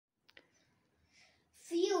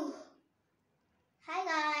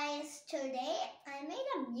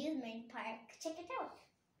amusement park. Check it out.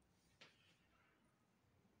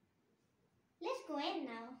 Let's go in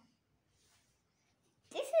now.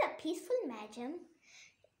 This is a peaceful madam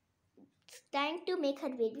trying to make her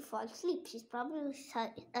baby fall asleep. She's probably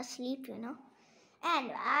asleep, you know.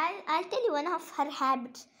 And I'll tell you one of her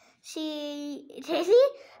habits. She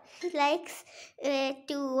really likes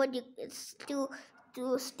to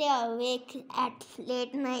stay awake at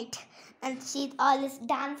late night, and she's always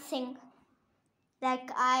dancing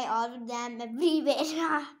like I already am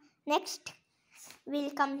everywhere. Next,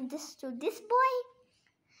 we'll come to this boy.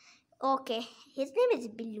 Okay, his name is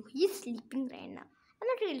Billu. He's sleeping right now. I'm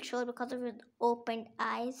not really sure because of his opened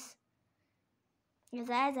eyes. His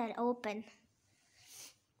eyes are open.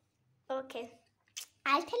 Okay,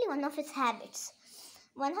 I'll tell you one of his habits.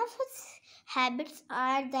 One of his habits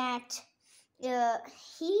are that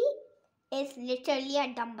he is literally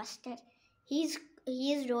a dumbbuster. He is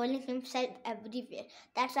rolling himself everywhere.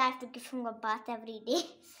 That's why I have to give him a bath every day.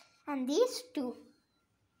 And these two,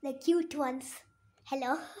 the cute ones.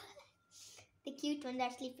 Hello. The cute one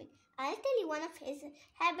that's sleeping. I'll tell you one of his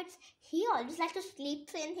habits. He always likes to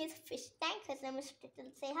sleep in his fish tank. His name is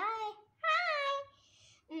Tittle. Say hi. Hi.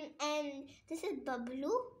 And this is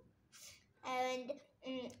Bablu. And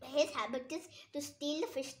his habit is to steal the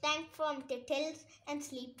fish tank from Tittles and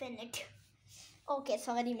sleep in it. Okay,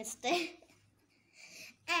 sorry, mister.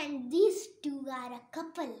 And these two are a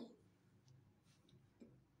couple.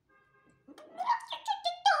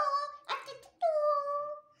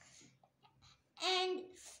 And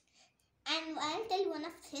I'll tell you one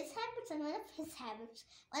of his habits and one of his habits.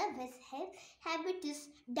 One of his habit is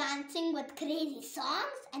dancing with crazy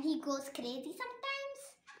songs, and he goes crazy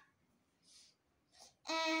sometimes.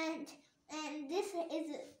 And this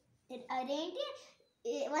is a reindeer.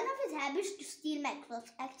 One of his habits is to steal my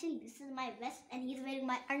clothes. Actually, this is my vest, and he's wearing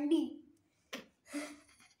my undie.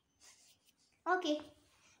 Okay,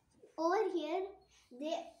 over here,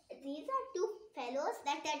 these are two fellows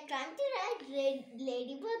that are trying to ride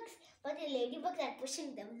ladybugs, but the ladybugs are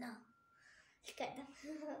pushing them now. Look at them.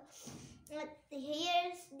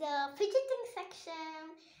 Here's the fidgeting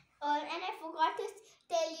section. And I forgot to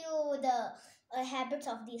tell you the habits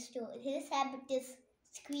of these two. His habit is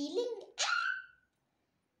squealing.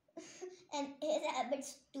 And his habit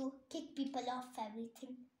is to kick people off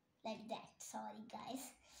everything. Like that. Sorry,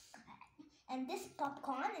 guys. And this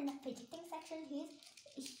popcorn in the fidgeting section,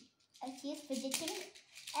 she's fidgeting.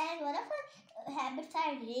 And one of her habits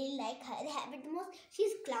I really like her habit the most.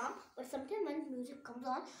 She's calm, but sometimes when music comes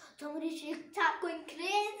on, somebody she starts going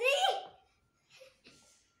crazy.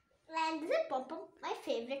 And this is Pom Pom, my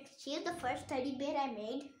favorite. She is the first teddy bear I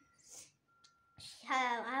made.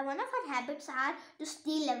 One of her habits are to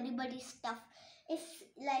steal everybody's stuff. If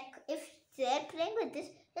they're playing with this,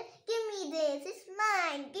 give me this, it's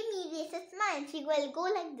mine. Give me this, it's mine. She will go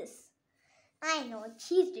like this. I know,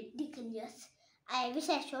 she's ridiculous. I wish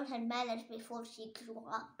I showed her manners before she grew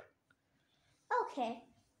up. Okay,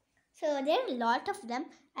 so there are a lot of them.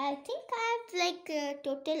 I think I have like a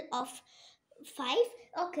total of 5.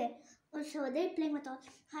 Okay, so they're playing with all.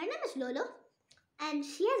 Her name is Lolo, and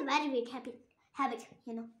she has very weird habit,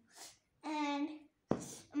 you know. And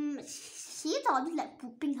she's always like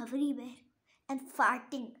pooping everywhere and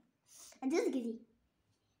farting. And this is Giddy,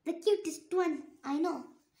 the cutest one I know.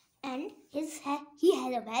 And he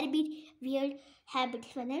has a very weird habit.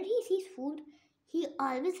 Whenever he sees food, he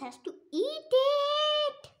always has to eat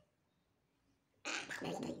it.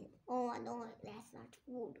 Oh no, that's not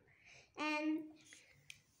food. And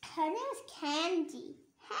her name is Candy.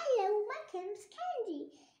 Hello, my name is Candy.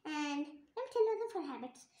 And let me tell you one of her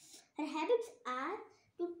habits. Her habits are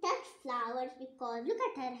to touch flowers because look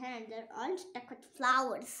at her hands, they're all stuck with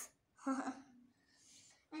flowers.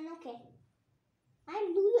 And okay,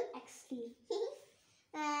 I'm Lulu XD.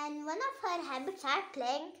 And one of her habits are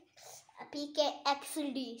playing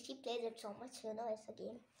PKXD. She plays it so much, you know, it's a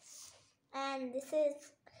game. And this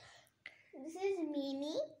is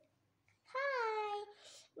Mimi. Hi.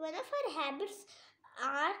 One of her habits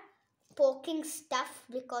are poking stuff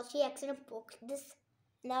because she accidentally poked this.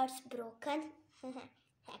 Now it's broken. I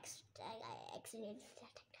accidentally did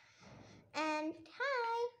it. And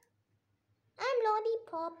hi, I'm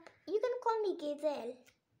Lollipop. You can call me Gazelle.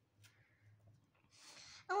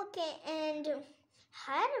 Okay, and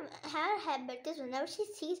her habit is whenever she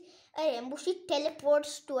sees a rainbow, she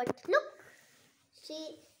teleports to it. Look,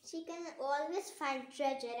 she can always find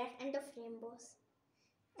treasure at end of rainbows.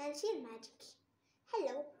 And she's magic.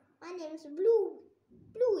 Hello, my name is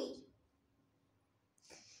Bluey.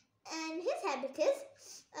 And his habit is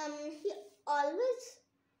he always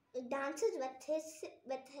dances with his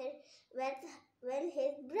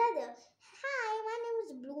brother. Hi, my name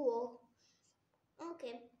is Blue.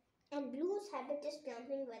 Okay. And Blue's habit is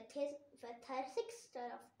dancing with her sister,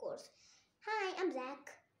 of course. Hi, I'm Zach.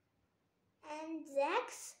 And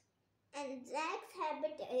Zach's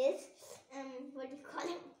habit is what do you call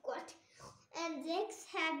him? What? And Zach's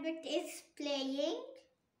habit is playing.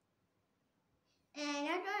 And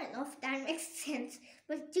I don't know if that makes sense,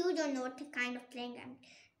 but you don't know what kind of playing I'm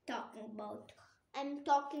talking about. I'm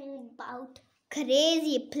talking about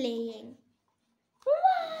crazy playing.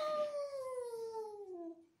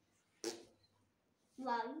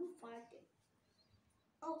 Wow, you farted.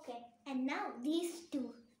 Okay, and now these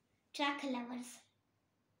two track lovers.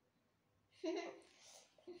 His name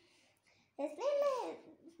is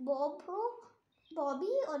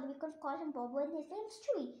Bobby, or we could call him Bobo, and his name is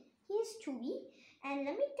Chewy. He is Chewy, and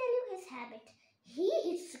let me tell you his habit. He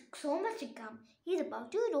eats so much gum. He's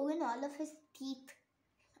about to ruin all of his teeth.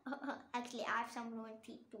 Actually, I have some ruined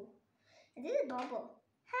teeth too. And this is Bobo.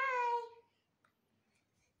 Hi.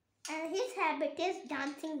 And his habit is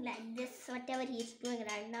dancing like this, whatever he's doing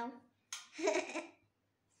right now.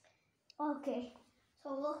 Okay,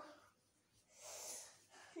 so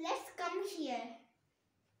let's come here.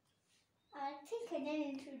 I think I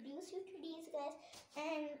didn't introduce you to these guys.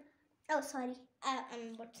 And oh, sorry,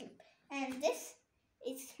 I'm watching. And this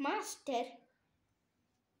is Master.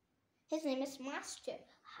 His name is Master.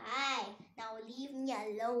 Hi, now leave me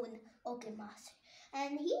alone. Okay, Master.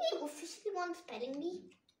 And he officially won spelling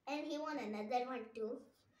bee, and he won another one too.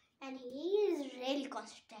 And he is really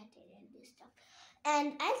concentrated in this stuff.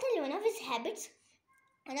 And I'll tell you one of his habits.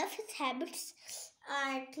 One of his habits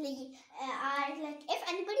are like if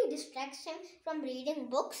anybody distracts him from reading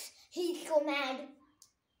books, he'll go mad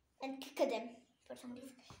and kick them for some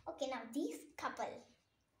reason. Okay, now these couple,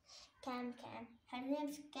 Cam, her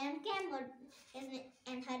name's Cam, or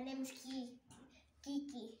and her name's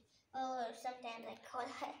Kiki. Or sometimes I call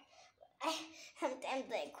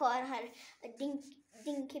her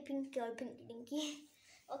Dinky Pinky or Pinky Dinky.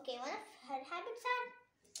 Okay, one of her habits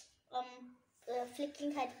are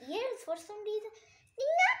flicking her ears for some reason.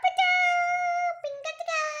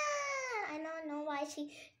 I don't know why she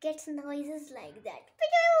gets noises like that.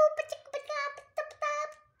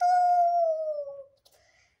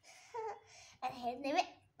 And his name is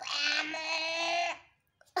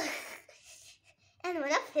and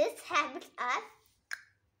one of his habits are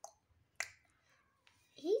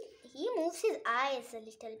he moves his eyes a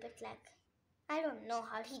little bit like I don't know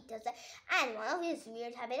how he does that. And one of his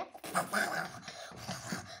weird habits.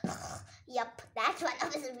 Yup, that's one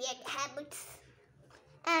of his weird habits.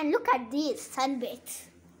 And look at these sunbaths.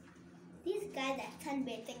 These guys are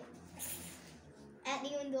sunbathing. And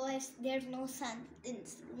even though there's no sun in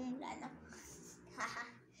this room right now.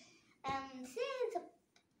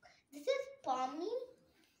 This is Pommy,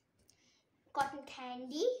 Cotton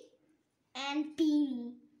Candy, and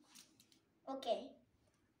Beanie. Okay.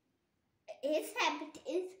 His habit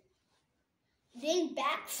is doing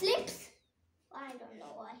backflips. I don't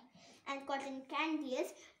know why. And Cotton Candy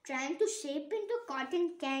is trying to shape into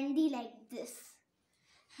cotton candy like this.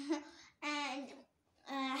 And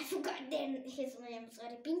I forgot his name.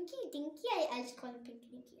 Sorry, Pinky Dinky. I just call him Pinky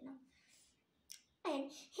Dinky, you know. And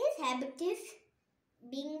his habit is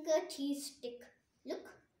being a cheese stick. Look.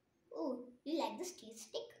 Oh, you like this cheese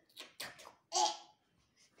stick?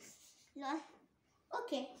 No.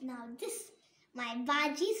 Okay, now this, my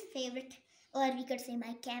Baji's favorite, or we could say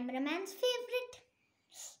my cameraman's favorite.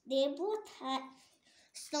 They both are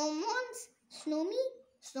Snowmo.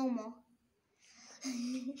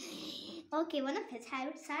 Okay, one of his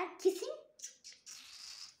habits are kissing.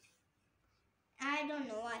 I don't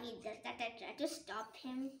know why he does that. I try to stop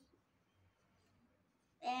him.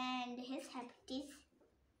 And his habit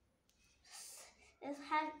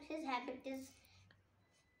is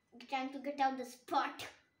trying to get out the spot.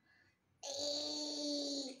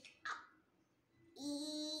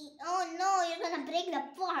 Oh no, you're gonna break the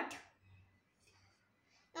pot.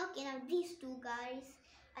 Okay, now these two guys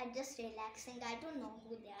are just relaxing. I don't know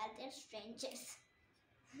who they are. They're strangers.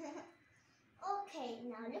 Okay,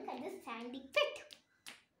 now look at this sandy pit.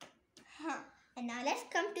 And now let's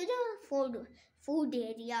come to the food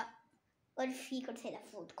area. Or if we could say the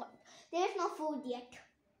food court. There's no food yet.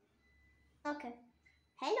 Okay.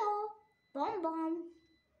 Hello, Bomb.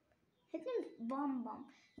 His name is Bomb.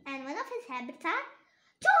 And one of his habits are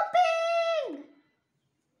jumping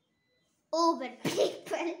over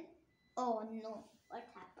people. Oh no, what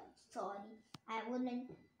happened? Sorry. I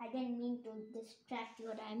didn't mean to distract you,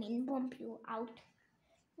 or I mean bump you out.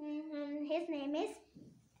 His name is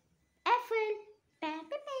Apple.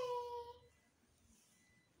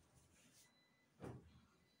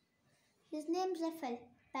 name's Rafael.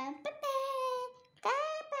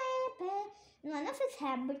 One of his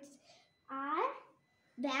habits are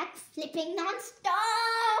back flipping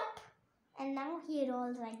non-stop. And now he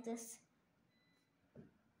rolls like this.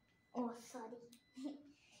 Oh, sorry.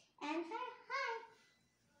 And hi.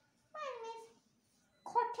 My name is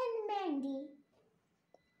Cotton Mandy.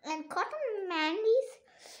 And Cotton Mandy's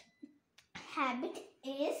habit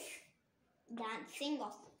is dancing,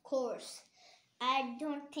 of course. I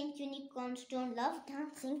don't think unicorns don't love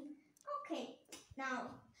dancing. Okay, now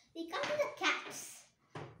we come to the cats.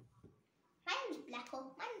 Mine is Blacko,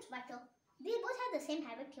 mine is Watto. They both have the same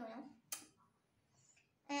habit, you know.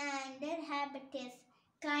 And their habit is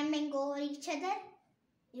climbing over each other.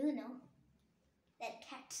 You know, they're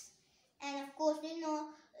cats. And of course, you know,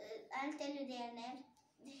 I'll tell you their name.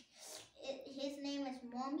 His name is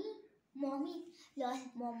Momo,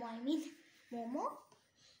 I mean Momo.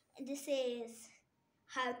 This is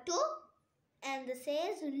Hato, and this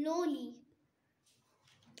is Loli.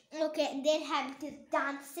 Okay, their habit is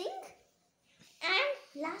dancing.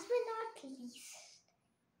 And last but not least,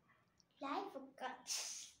 life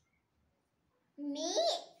guts. Me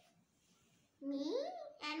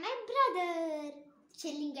and my brother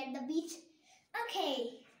chilling at the beach.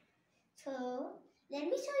 Okay, so let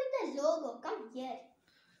me show you the logo. Come here.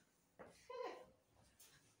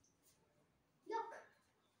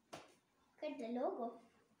 Look at the logo.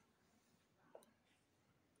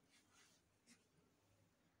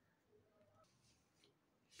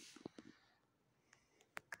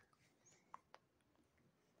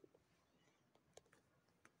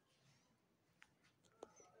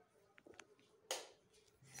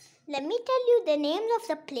 Let me tell you the names of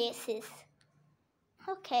the places.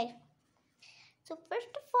 Okay. So first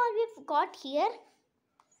of all, we've got here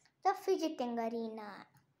the fidgeting arena.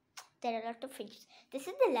 There are a lot of fidgets. This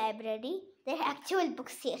is the library. There are actual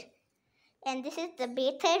books here. And this is the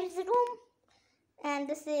bather's room. And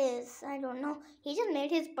this is, I don't know, he just made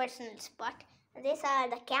his personal spot. These are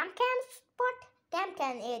the Can spot,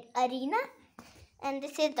 Can arena. And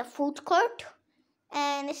this is the food court.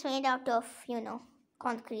 And it's made out of, you know,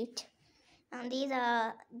 concrete. And they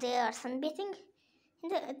are sunbathing.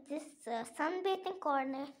 This sunbathing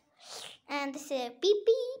corner. And this is peep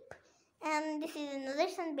peep. And this is another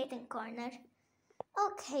sunbathing corner.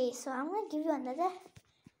 Okay, so I'm going to give you another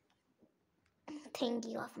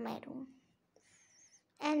thingy of my room.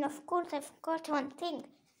 And of course, I forgot one thing.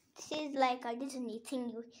 This is like a Disney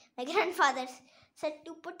thingy. My grandfather said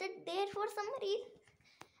to put it there for some reason.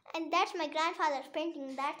 And that's my grandfather's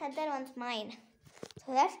painting. That other one's mine.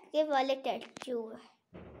 So let's give a little tour.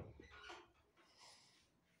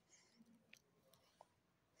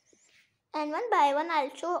 And one by one,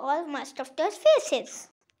 I'll show all of my stuffed's faces.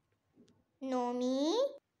 Nomi,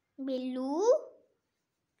 Billu,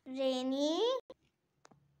 Rainy,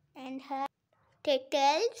 and her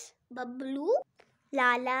Tittles, Bablu,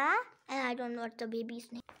 Lala, and I don't know what the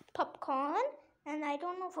baby's name. Popcorn, and I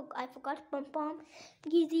don't know, I forgot Pom Pom,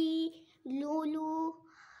 Gizzy, Lulu,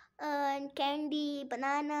 and Candy,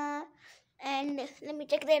 Banana, and let me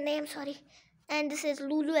check their name, sorry. And this is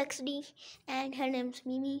Lulu XD, and her name's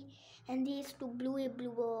Mimi, and these two Bluey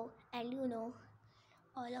Bluo, and you know,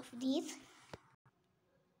 all of these,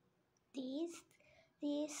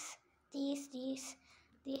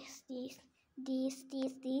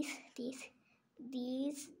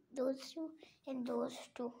 those two, and those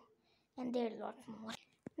two, and there are a lot more.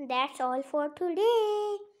 That's all for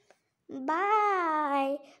today.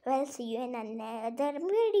 Bye. We'll see you in another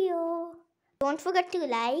video. Don't forget to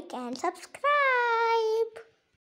like and subscribe.